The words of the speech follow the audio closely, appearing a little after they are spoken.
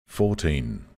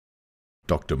14.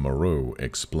 Dr. Moreau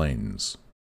explains.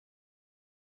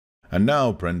 "And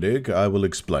now, Prendig, I will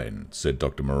explain," said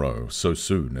Dr. Moreau, so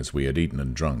soon as we had eaten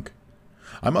and drunk.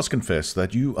 "I must confess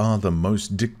that you are the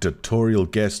most dictatorial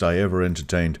guest I ever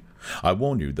entertained. I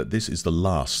warn you that this is the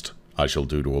last I shall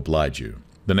do to oblige you.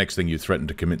 The next thing you threaten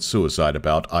to commit suicide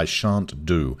about, I shan't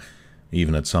do,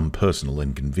 even at some personal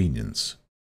inconvenience."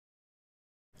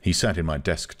 He sat in my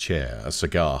desk chair, a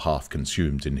cigar half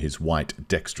consumed in his white,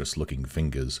 dexterous-looking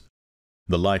fingers.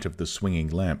 The light of the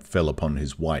swinging lamp fell upon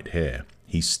his white hair.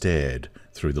 He stared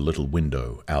through the little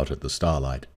window out at the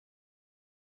starlight.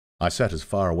 I sat as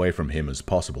far away from him as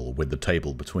possible, with the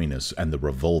table between us and the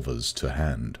revolvers to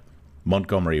hand.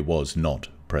 Montgomery was not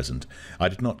present. I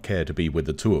did not care to be with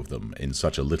the two of them in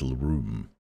such a little room.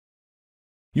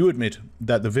 "You admit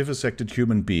that the vivisected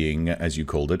human being, as you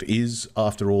called it, is,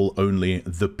 after all, only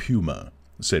the puma,"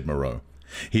 said Moreau.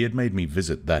 He had made me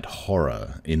visit that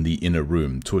horror in the inner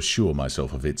room to assure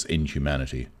myself of its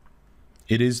inhumanity.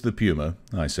 "It is the puma,"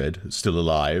 I said, "still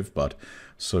alive, but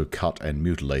so cut and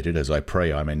mutilated as I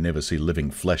pray I may never see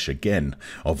living flesh again.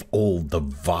 Of all the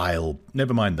vile—"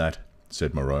 "Never mind that,"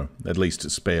 said Moreau. "At least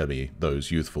spare me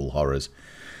those youthful horrors.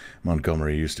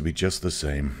 Montgomery used to be just the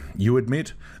same. You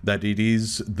admit that it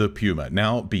is the puma.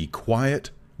 Now be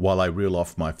quiet while I reel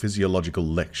off my physiological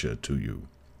lecture to you."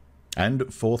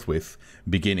 And forthwith,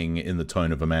 beginning in the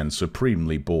tone of a man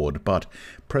supremely bored, but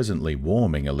presently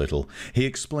warming a little, he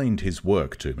explained his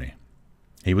work to me.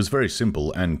 He was very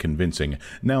simple and convincing.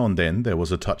 Now and then there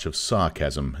was a touch of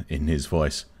sarcasm in his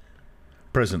voice.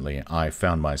 Presently I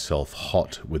found myself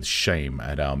hot with shame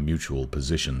at our mutual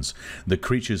positions. The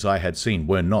creatures I had seen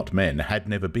were not men, had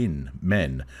never been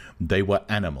men. They were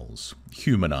animals,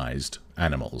 humanized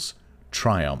animals,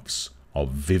 triumphs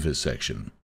of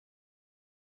vivisection.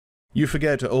 "You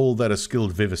forget all that a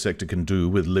skilled vivisector can do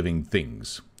with living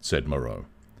things," said Moreau.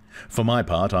 "For my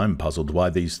part, I'm puzzled why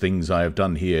these things I have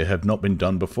done here have not been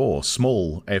done before.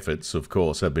 Small efforts, of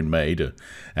course, have been made.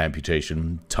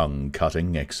 Amputation,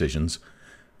 tongue-cutting, excisions.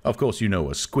 Of course, you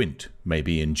know a squint may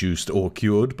be induced or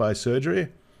cured by surgery.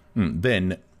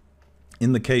 Then,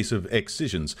 in the case of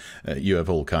excisions, you have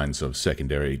all kinds of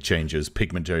secondary changes,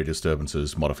 pigmentary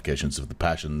disturbances, modifications of the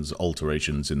passions,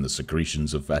 alterations in the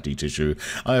secretions of fatty tissue.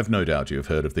 I have no doubt you have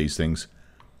heard of these things."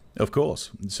 "Of course,"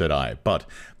 said I, "but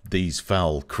these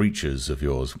foul creatures of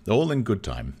yours—" "All in good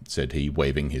time," said he,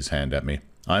 waving his hand at me.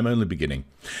 "I'm only beginning.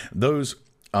 Those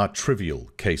are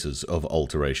trivial cases of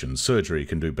alteration. Surgery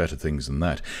can do better things than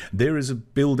that. There is a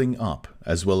building up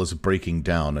as well as a breaking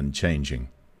down and changing.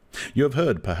 You have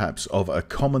heard, perhaps, of a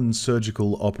common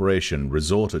surgical operation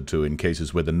resorted to in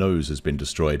cases where the nose has been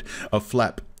destroyed. A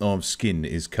flap of skin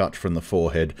is cut from the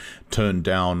forehead, turned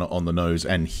down on the nose,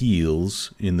 and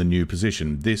heals in the new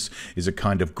position. This is a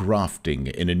kind of grafting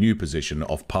in a new position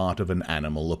of part of an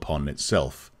animal upon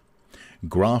itself.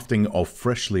 Grafting of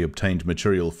freshly obtained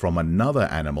material from another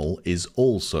animal is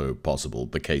also possible,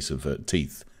 the case of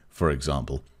teeth, for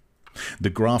example. The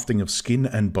grafting of skin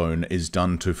and bone is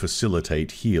done to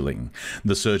facilitate healing.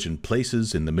 The surgeon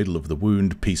places in the middle of the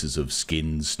wound pieces of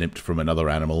skin snipped from another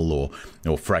animal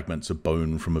or fragments of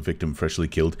bone from a victim freshly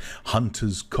killed.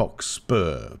 Hunter's cock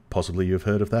spur, possibly you've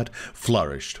heard of that,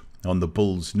 flourished on the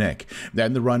bull's neck,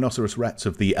 and the rhinoceros rats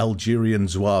of the Algerian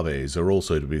zouaves are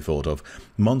also to be thought of.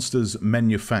 Monsters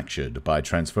manufactured by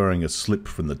transferring a slip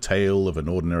from the tail of an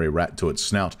ordinary rat to its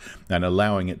snout and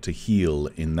allowing it to heal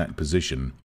in that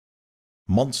position.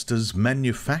 "Monsters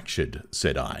manufactured,"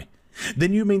 said I.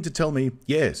 "Then you mean to tell me—"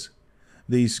 "Yes.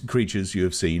 These creatures you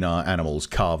have seen are animals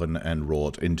carven and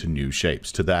wrought into new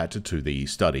shapes. To the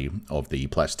study of the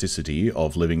plasticity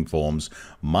of living forms,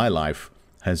 my life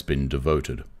has been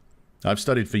devoted. I've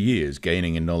studied for years,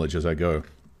 gaining in knowledge as I go."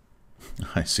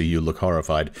 "I see you look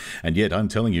horrified, and yet I'm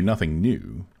telling you nothing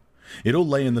new. It all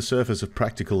lay in the surface of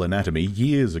practical anatomy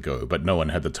years ago, but no one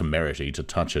had the temerity to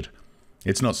touch it.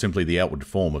 It's not simply the outward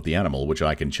form of the animal which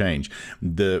I can change.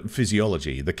 The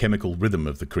physiology, the chemical rhythm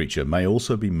of the creature may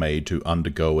also be made to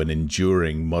undergo an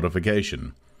enduring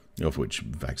modification, of which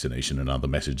vaccination and other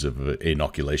methods of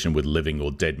inoculation with living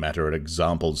or dead matter are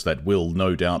examples that will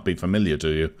no doubt be familiar to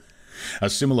you. A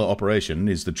similar operation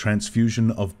is the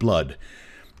transfusion of blood,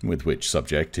 with which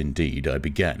subject, indeed, I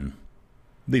began.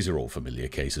 These are all familiar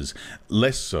cases.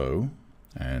 Less so,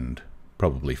 and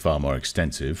probably far more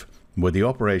extensive, were the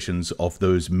operations of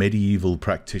those medieval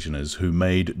practitioners who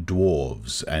made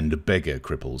dwarves and beggar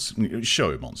cripples,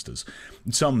 show monsters,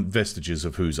 some vestiges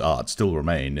of whose art still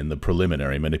remain in the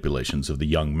preliminary manipulations of the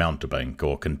young mountebank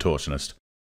or contortionist.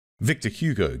 Victor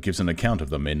Hugo gives an account of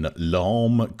them in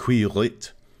L'Homme qui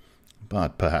rit,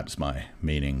 but perhaps my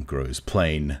meaning grows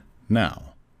plain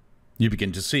now. You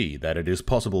begin to see that it is a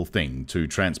possible thing to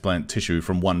transplant tissue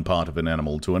from one part of an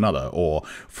animal to another, or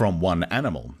from one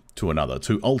animal to another,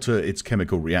 to alter its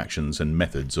chemical reactions and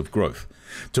methods of growth,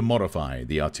 to modify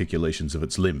the articulations of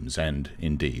its limbs, and,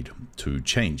 indeed, to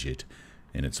change it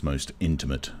in its most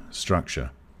intimate structure.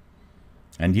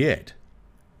 And yet,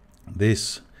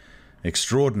 this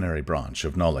extraordinary branch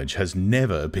of knowledge has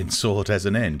never been sought as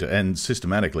an end, and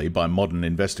systematically by modern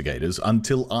investigators,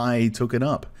 until I took it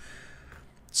up.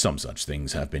 Some such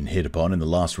things have been hit upon in the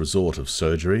last resort of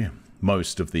surgery.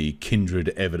 Most of the kindred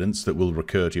evidence that will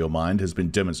recur to your mind has been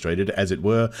demonstrated, as it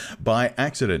were, by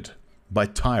accident, by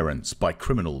tyrants, by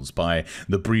criminals, by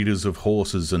the breeders of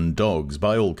horses and dogs,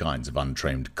 by all kinds of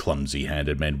untrained,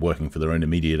 clumsy-handed men working for their own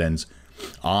immediate ends.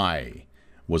 I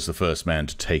was the first man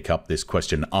to take up this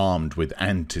question, armed with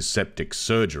antiseptic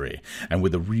surgery and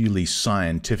with a really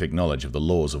scientific knowledge of the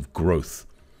laws of growth.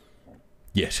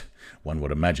 Yet, one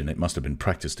would imagine it must have been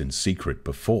practiced in secret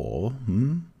before,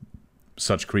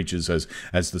 Such creatures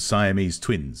as the Siamese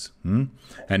twins,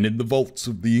 and in the vaults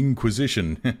of the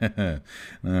Inquisition.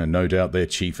 No doubt their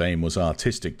chief aim was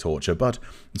artistic torture, but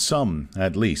some,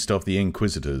 at least, of the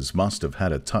Inquisitors must have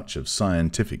had a touch of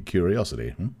scientific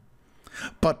curiosity.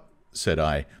 But, said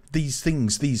I, these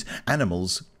things, these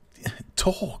animals,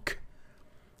 talk.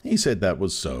 He said that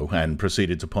was so, and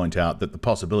proceeded to point out that the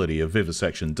possibility of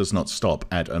vivisection does not stop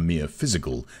at a mere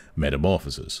physical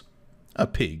metamorphosis. A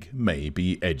pig may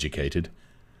be educated.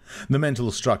 The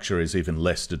mental structure is even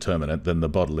less determinate than the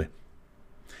bodily.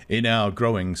 In our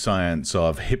growing science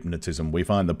of hypnotism, we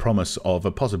find the promise of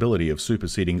a possibility of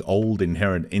superseding old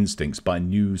inherent instincts by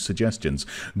new suggestions,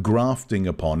 grafting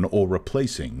upon or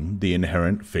replacing the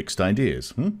inherent fixed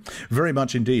ideas. Very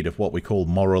much indeed of what we call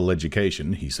moral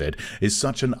education, he said, is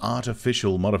such an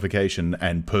artificial modification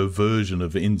and perversion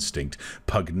of instinct.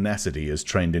 Pugnacity is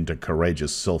trained into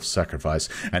courageous self-sacrifice,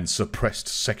 and suppressed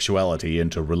sexuality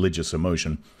into religious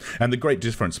emotion. And the great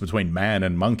difference between man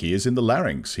and monkey is in the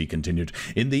larynx, he continued,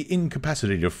 in the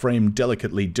incapacity to frame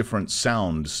delicately different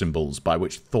sound symbols by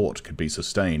which thought could be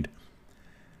sustained.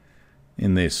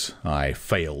 In this I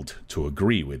failed to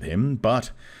agree with him, but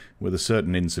with a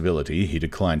certain incivility he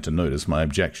declined to notice my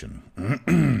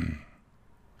objection.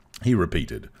 He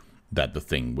repeated that the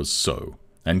thing was so,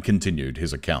 and continued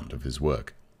his account of his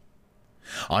work.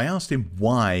 I asked him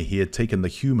why he had taken the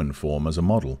human form as a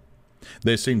model.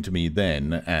 There seemed to me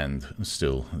then, and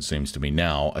still seems to me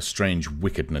now, a strange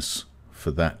wickedness for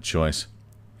that choice.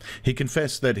 He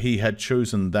confessed that he had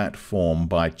chosen that form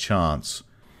by chance.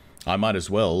 I might as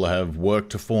well have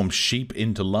worked to form sheep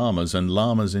into llamas and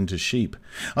llamas into sheep.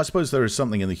 I suppose there is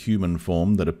something in the human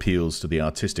form that appeals to the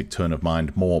artistic turn of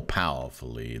mind more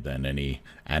powerfully than any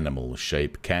animal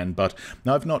shape can, but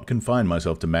I've not confined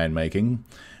myself to man-making.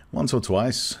 Once or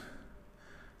twice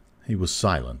he was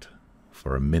silent,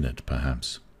 for a minute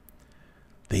perhaps.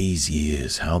 These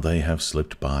years, how they have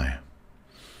slipped by.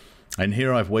 And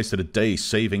here I've wasted a day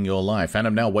saving your life, and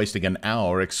am now wasting an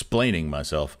hour explaining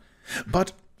myself.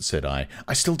 But, said I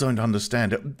still don't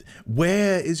understand.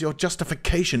 Where is your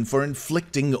justification for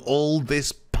inflicting all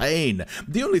this pain?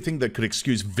 The only thing that could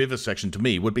excuse vivisection to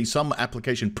me would be some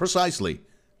application. Precisely,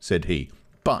 said he.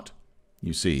 But,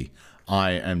 you see,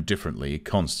 I am differently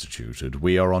constituted.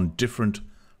 We are on different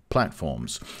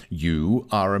platforms. You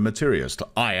are a materialist.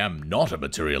 I am not a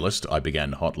materialist, I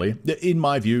began hotly. In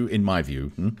my view,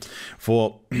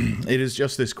 for it is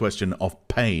just this question of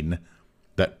pain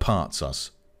that parts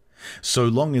us. So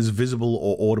long as visible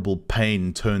or audible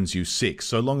pain turns you sick,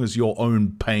 so long as your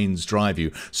own pains drive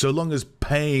you, so long as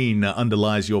pain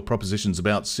underlies your propositions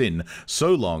about sin,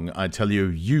 so long, I tell you,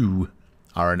 you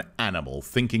are an animal,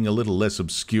 thinking a little less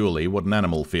obscurely what an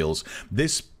animal feels.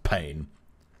 This pain...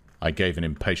 I gave an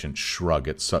impatient shrug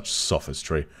at such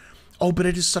sophistry. Oh, but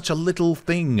it is such a little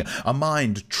thing. A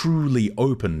mind truly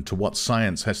open to what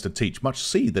science has to teach must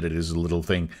see that it is a little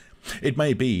thing. It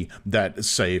may be that,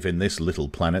 save in this little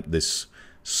planet, this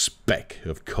speck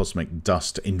of cosmic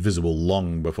dust, invisible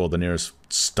long before the nearest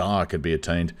star could be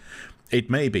attained,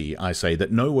 it may be, I say,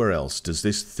 that nowhere else does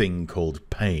this thing called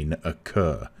pain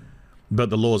occur. But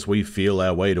the laws we feel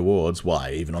our way towards,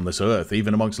 why, even on this earth,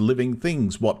 even amongst living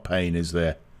things, what pain is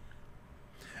there?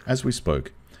 As we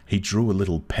spoke, he drew a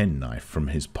little penknife from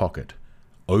his pocket,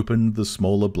 opened the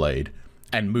smaller blade,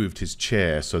 and moved his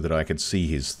chair so that I could see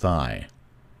his thigh.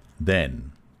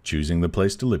 Then, choosing the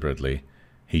place deliberately,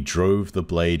 he drove the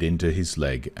blade into his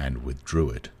leg and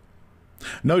withdrew it.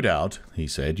 No doubt, he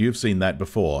said, you've seen that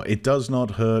before. It does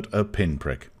not hurt a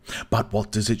pinprick. But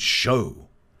what does it show?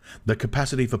 The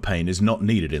capacity for pain is not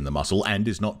needed in the muscle and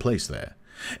is not placed there.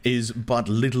 is but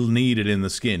little needed in the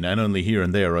skin, and only here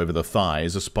and there over the thigh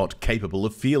is a spot capable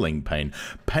of feeling pain.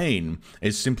 Pain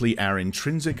is simply our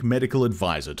intrinsic medical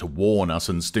advisor to warn us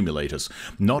and stimulate us.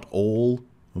 Not all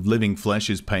of living flesh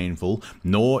is painful,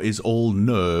 nor is all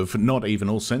nerve, not even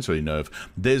all sensory nerve.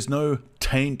 There's no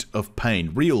taint of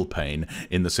pain, real pain,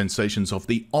 in the sensations of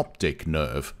the optic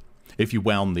nerve. If you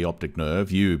wound the optic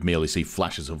nerve, you merely see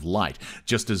flashes of light,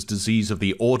 just as disease of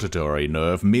the auditory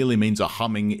nerve merely means a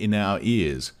humming in our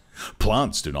ears.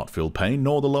 Plants do not feel pain,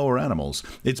 nor the lower animals.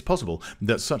 It's possible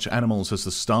that such animals as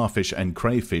the starfish and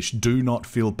crayfish do not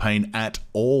feel pain at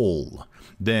all.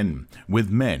 Then, with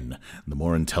men, the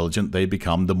more intelligent they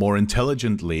become, the more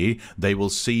intelligently they will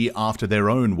see after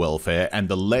their own welfare, and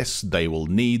the less they will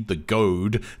need the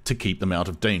goad to keep them out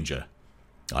of danger.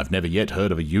 I've never yet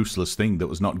heard of a useless thing that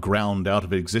was not ground out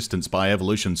of existence by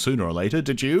evolution sooner or later,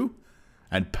 did you?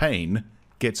 And pain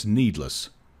gets needless.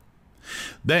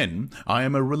 Then, I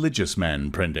am a religious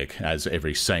man, Prendick, as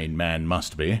every sane man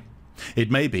must be. It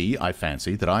may be, I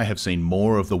fancy, that I have seen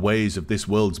more of the ways of this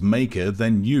world's maker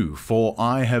than you, for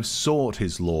I have sought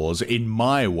his laws in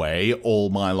my way all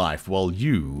my life, while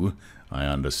you, I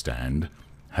understand,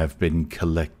 have been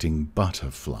collecting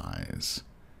butterflies.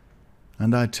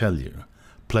 And I tell you,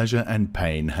 pleasure and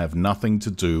pain have nothing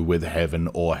to do with heaven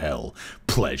or hell.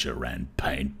 Pleasure and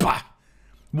pain. Bah!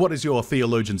 What is your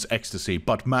theologian's ecstasy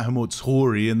but Mahomet's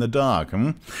houri in the dark,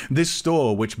 This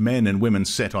store which men and women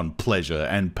set on pleasure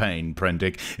and pain,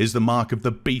 Prendick, is the mark of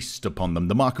the beast upon them,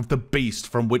 the mark of the beast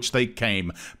from which they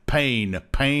came. Pain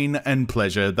and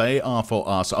pleasure, they are for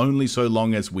us only so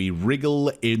long as we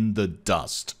wriggle in the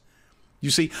dust. You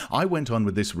see, I went on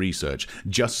with this research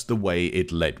just the way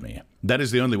it led me. That is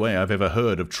the only way I've ever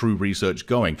heard of true research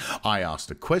going. I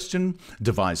asked a question,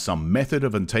 devised some method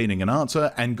of obtaining an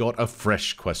answer, and got a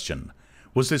fresh question.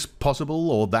 Was this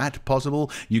possible or that possible?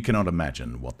 You cannot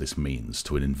imagine what this means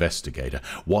to an investigator,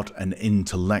 what an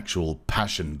intellectual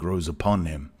passion grows upon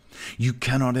him. You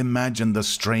cannot imagine the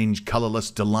strange, colourless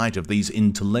delight of these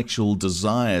intellectual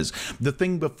desires. The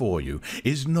thing before you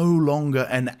is no longer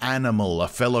an animal, a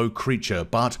fellow creature,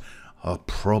 but a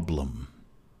problem.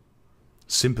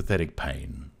 Sympathetic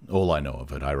pain. All I know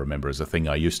of it, I remember, is a thing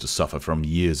I used to suffer from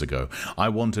years ago.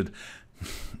 It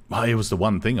was the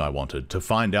one thing I wanted, to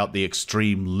find out the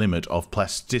extreme limit of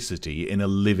plasticity in a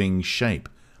living shape.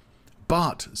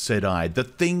 But, said I, the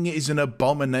thing is an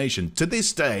abomination. To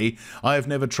this day, I have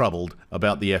never troubled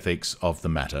about the ethics of the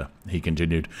matter, he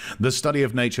continued. The study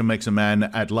of nature makes a man,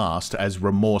 at last, as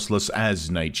remorseless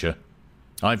as nature.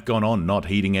 I've gone on not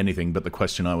heeding anything but the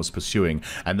question I was pursuing,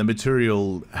 and the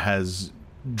material has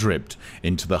dripped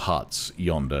into the huts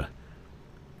yonder.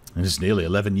 It is nearly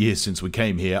 11 years since we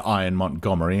came here, I and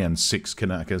Montgomery and 6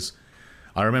 Kanakas.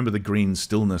 I remember the green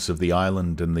stillness of the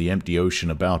island and the empty ocean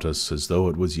about us as though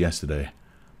it was yesterday.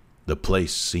 The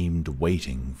place seemed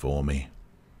waiting for me.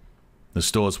 The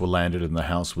stores were landed and the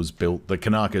house was built. The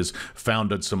Kanakas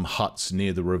founded some huts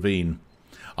near the ravine.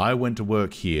 I went to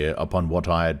work here upon what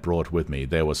I had brought with me.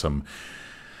 There were some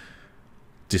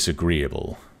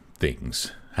disagreeable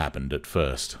things happened at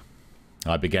first.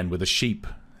 I began with a sheep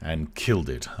and killed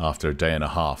it after a day and a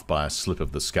half by a slip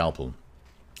of the scalpel.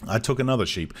 I took another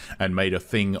sheep and made a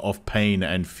thing of pain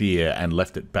and fear and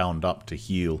left it bound up to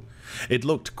heal. It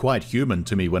looked quite human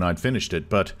to me when I'd finished it,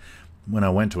 but when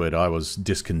I went to it I was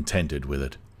discontented with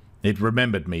it. It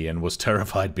remembered me and was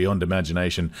terrified beyond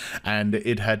imagination, and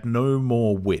it had no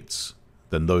more wits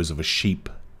than those of a sheep.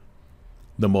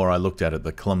 The more I looked at it,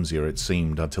 the clumsier it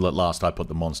seemed, until at last I put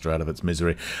the monster out of its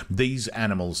misery. These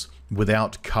animals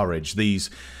without courage, these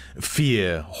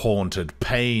fear-haunted,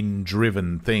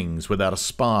 pain-driven things without a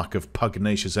spark of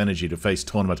pugnacious energy to face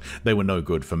tournament, they were no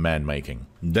good for man-making.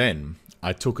 Then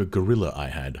I took a gorilla I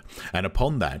had, and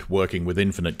upon that, working with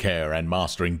infinite care and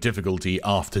mastering difficulty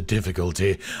after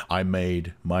difficulty, I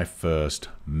made my first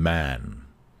man.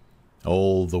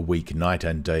 All the week, night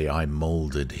and day, I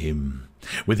moulded him.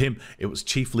 With him, it was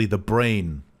chiefly the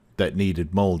brain that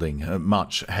needed moulding.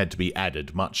 Much had to be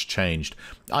added, much changed.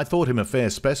 I thought him a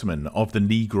fair specimen of the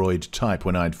negroid type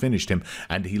when I had finished him,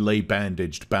 and he lay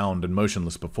bandaged, bound, and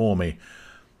motionless before me.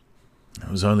 It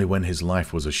was only when his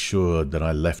life was assured that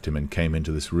I left him and came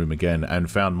into this room again, and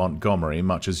found Montgomery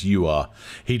much as you are.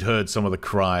 He'd heard some of the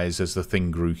cries as the thing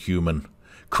grew human.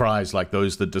 Cries like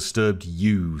those that disturbed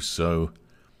you so.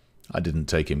 I didn't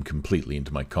take him completely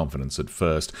into my confidence at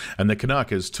first, and the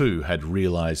Kanakas, too, had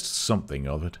realized something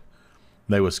of it.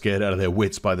 They were scared out of their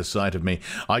wits by the sight of me.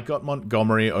 I got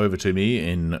Montgomery over to me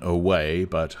in a way,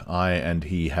 but I and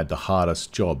he had the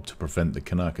hardest job to prevent the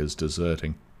Kanakas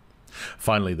deserting.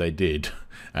 Finally they did,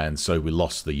 and so we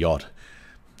lost the yacht.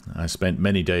 I spent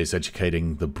many days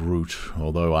educating the brute,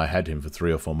 although I had him for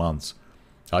 3 or 4 months.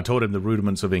 I taught him the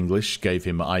rudiments of English, gave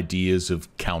him ideas of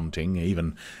counting,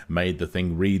 even made the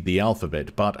thing read the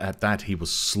alphabet, but at that he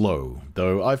was slow,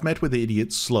 though I've met with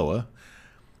idiots slower.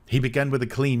 He began with a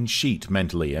clean sheet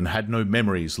mentally, and had no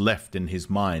memories left in his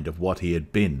mind of what he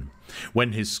had been.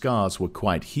 When his scars were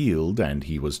quite healed, and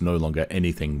he was no longer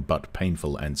anything but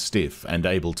painful and stiff, and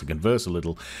able to converse a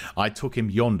little, I took him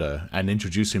yonder and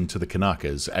introduced him to the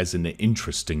Kanakas as an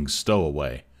interesting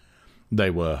stowaway. They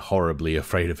were horribly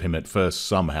afraid of him at first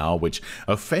somehow, which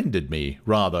offended me,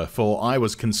 rather, for I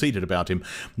was conceited about him,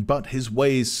 but his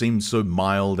ways seemed so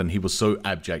mild and he was so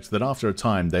abject that after a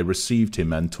time they received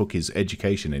him and took his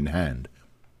education in hand.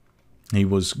 He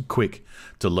was quick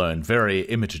to learn, very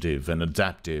imitative and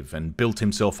adaptive, and built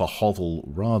himself a hovel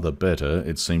rather better,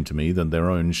 it seemed to me, than their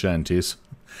own shanties.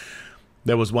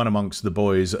 There was one amongst the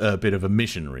boys a bit of a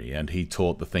missionary, and he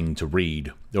taught the thing to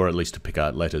read, or at least to pick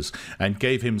out letters, and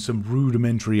gave him some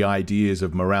rudimentary ideas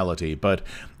of morality, but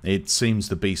it seems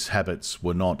the beast's habits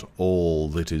were not all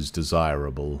that is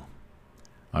desirable.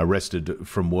 I rested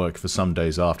from work for some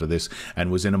days after this,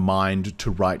 and was in a mind to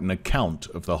write an account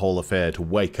of the whole affair to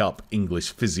wake up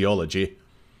English physiology.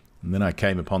 And then I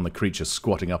came upon the creature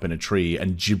squatting up in a tree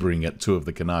and gibbering at 2 of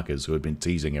the Kanakas who had been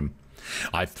teasing him.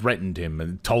 I threatened him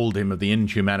and told him of the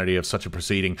inhumanity of such a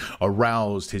proceeding,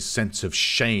 aroused his sense of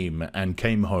shame, and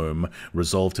came home,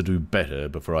 resolved to do better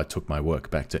before I took my work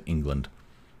back to England.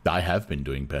 I have been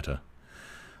doing better,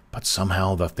 but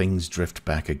somehow the things drift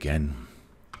back again.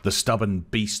 The stubborn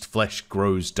beast flesh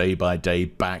grows day by day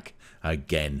back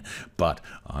again, but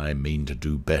I mean to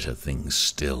do better things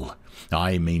still.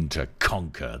 I mean to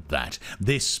conquer that.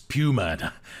 This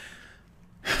puma...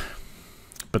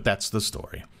 But that's the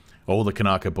story. All the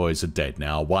Kanaka boys are dead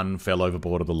now. One fell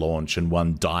overboard of the launch, and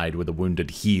one died with a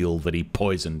wounded heel that he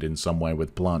poisoned in some way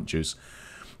with plant juice.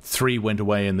 3 went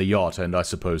away in the yacht, and I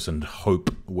suppose and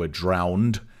hope were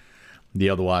drowned. The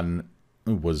other one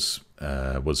was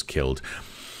killed.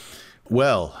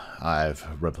 Well, I've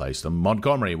replaced them.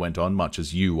 Montgomery went on much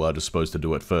as you were disposed to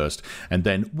do at first. And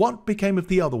then, what became of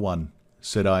the other one?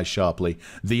 Said I sharply.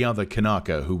 The other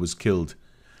Kanaka who was killed.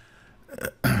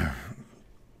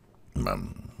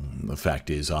 The fact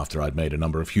is, after I'd made a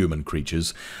number of human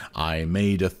creatures, I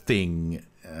made a thing...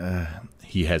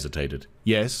 He hesitated.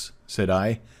 Yes, said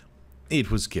I. It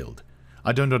was killed.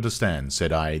 I don't understand,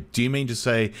 said I. Do you mean to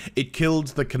say it killed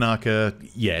the Kanaka?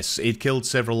 Yes, it killed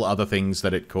several other things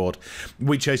that it caught.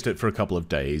 We chased it for a couple of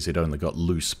days. It only got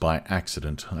loose by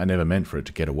accident. I never meant for it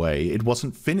to get away. It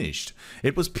wasn't finished.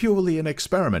 It was purely an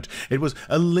experiment. It was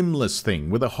a limbless thing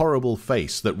with a horrible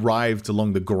face that writhed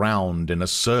along the ground in a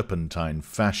serpentine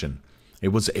fashion. It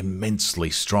was immensely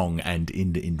strong and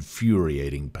in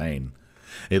infuriating pain.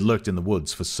 It lurked in the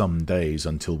woods for some days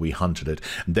until we hunted it.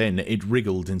 Then it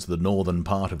wriggled into the northern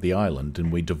part of the island,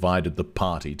 and we divided the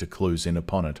party to close in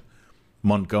upon it.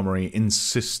 Montgomery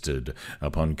insisted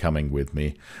upon coming with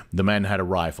me. The man had a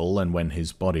rifle, and when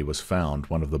his body was found,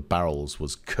 one of the barrels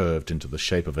was curved into the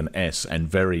shape of an S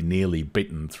and very nearly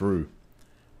bitten through.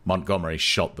 Montgomery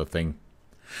shot the thing.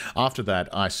 After that,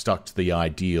 I stuck to the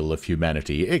ideal of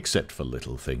humanity, except for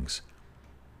little things.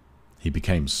 He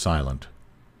became silent.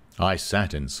 I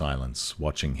sat in silence,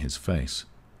 watching his face.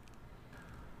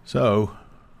 So,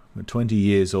 for 20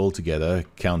 years altogether,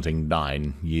 counting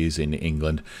 9 years in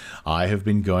England, I have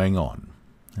been going on,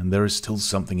 and there is still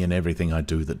something in everything I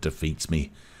do that defeats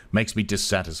me, makes me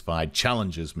dissatisfied,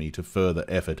 challenges me to further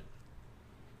effort.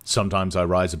 Sometimes I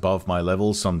rise above my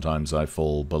level, sometimes I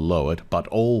fall below it, but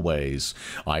always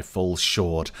I fall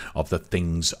short of the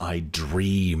things I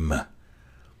dream.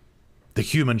 The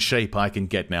human shape I can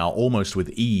get now almost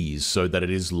with ease, so that it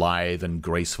is lithe and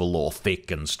graceful or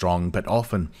thick and strong, but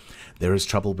often there is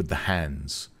trouble with the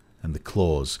hands and the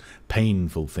claws,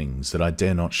 painful things that I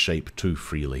dare not shape too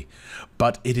freely.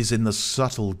 But it is in the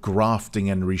subtle grafting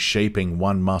and reshaping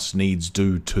one must needs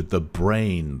do to the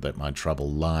brain that my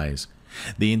trouble lies.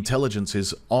 The intelligence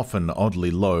is often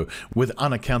oddly low, with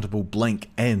unaccountable blank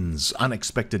ends,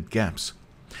 unexpected gaps.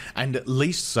 And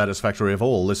least satisfactory of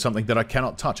all is something that I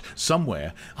cannot touch.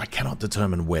 Somewhere, I cannot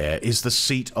determine where, is the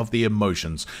seat of the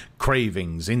emotions,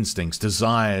 cravings, instincts,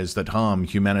 desires that harm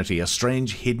humanity, a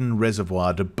strange hidden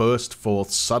reservoir to burst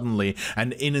forth suddenly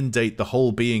and inundate the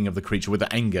whole being of the creature with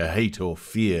anger, hate, or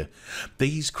fear.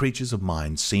 These creatures of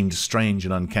mine seemed strange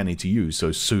and uncanny to you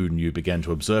so soon you began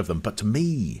to observe them, but to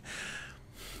me,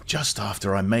 just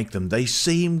after I make them, they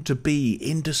seem to be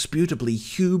indisputably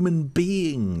human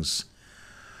beings.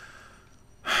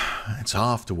 It's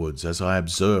afterwards, as I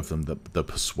observe them, that the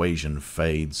persuasion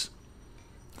fades.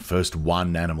 First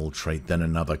one animal trait, then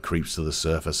another creeps to the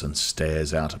surface and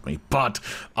stares out at me. But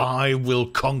I will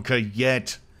conquer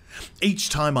yet. Each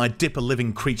time I dip a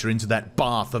living creature into that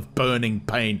bath of burning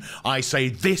pain, I say,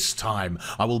 this time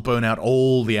I will burn out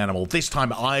all the animal. This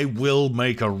time I will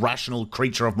make a rational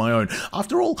creature of my own.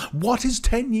 After all, what is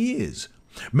 10 years?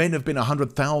 Men have been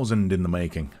 100,000 in the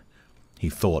making. He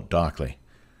thought darkly.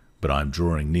 But I'm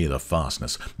drawing near the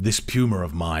fastness. This puma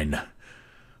of mine.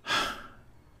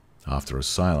 After a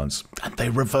silence, and they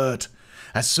revert.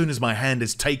 As soon as my hand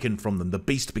is taken from them, the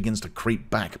beast begins to creep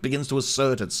back, begins to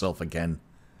assert itself again.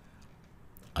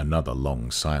 Another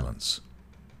long silence.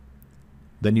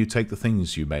 Then you take the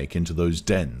things you make into those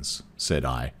dens, said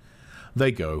I.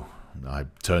 They go. I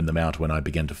turn them out when I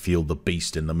begin to feel the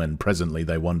beast in them, and presently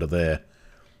they wander there.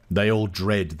 They all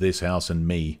dread this house and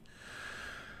me.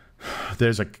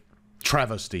 There's a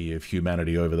travesty of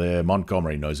humanity over there.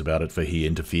 Montgomery knows about it, for he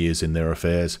interferes in their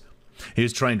affairs. He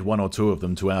has trained one or two of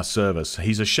them to our service.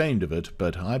 He's ashamed of it,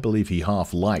 but I believe he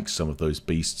half likes some of those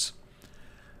beasts.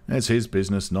 It's his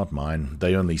business, not mine.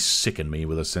 They only sicken me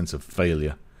with a sense of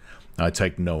failure. I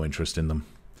take no interest in them.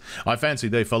 I fancy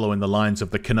they follow in the lines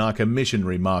of the Kanaka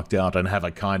missionary marked out and have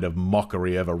a kind of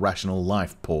mockery of a rational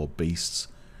life, poor beasts.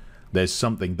 There's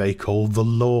something they call the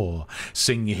law,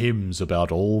 sing hymns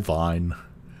about all thine.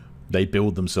 They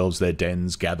build themselves their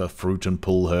dens, gather fruit and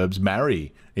pull herbs,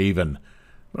 marry, even.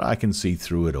 But I can see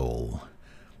through it all.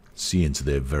 See into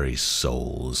their very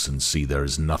souls, and see there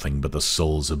is nothing but the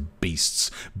souls of beasts,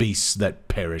 beasts that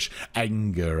perish,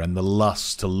 anger and the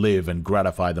lust to live and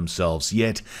gratify themselves.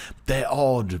 Yet they're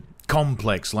odd,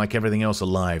 complex like everything else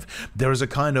alive. There is a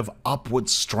kind of upward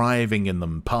striving in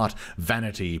them, part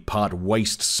vanity, part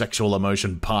waste sexual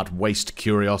emotion, part waste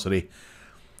curiosity.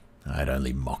 It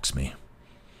only mocks me.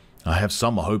 I have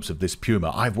some hopes of this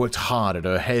puma. I've worked hard at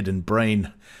her head and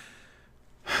brain.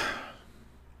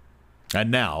 And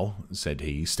now, said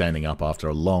he, standing up after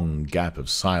a long gap of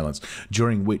silence,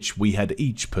 during which we had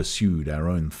each pursued our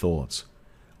own thoughts,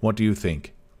 what do you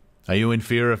think? Are you in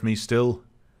fear of me still?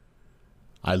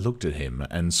 I looked at him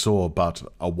and saw but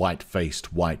a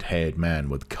white-faced, white-haired man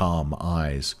with calm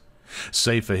eyes.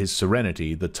 Save for his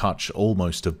serenity, the touch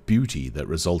almost of beauty that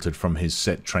resulted from his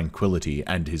set tranquillity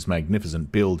and his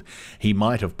magnificent build, he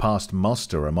might have passed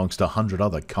muster amongst 100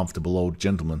 other comfortable old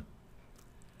gentlemen.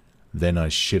 Then I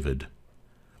shivered.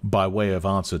 By way of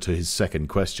answer to his second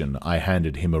question, I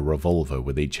handed him a revolver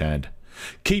with each hand.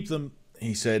 "Keep them,"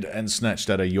 he said, and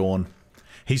snatched at a yawn.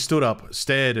 He stood up,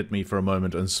 stared at me for a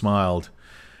moment, and smiled.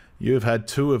 "You have had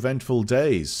 2 eventful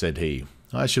days," said he.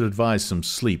 "I should advise some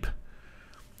sleep.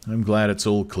 I'm glad it's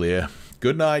all clear.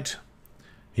 Good night."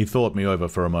 He thought me over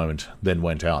for a moment, then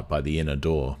went out by the inner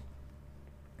door.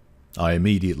 I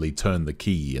immediately turned the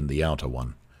key in the outer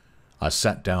one. I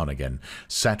sat down again,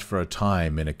 sat for a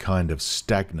time in a kind of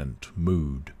stagnant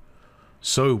mood,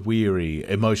 so weary,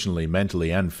 emotionally, mentally,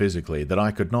 and physically, that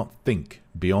I could not think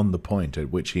beyond the point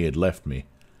at which he had left me.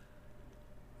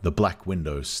 The black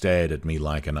window stared at me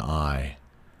like an eye.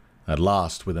 At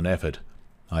last, with an effort,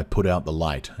 I put out the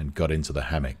light and got into the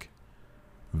hammock.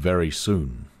 Very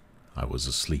soon I was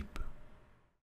asleep.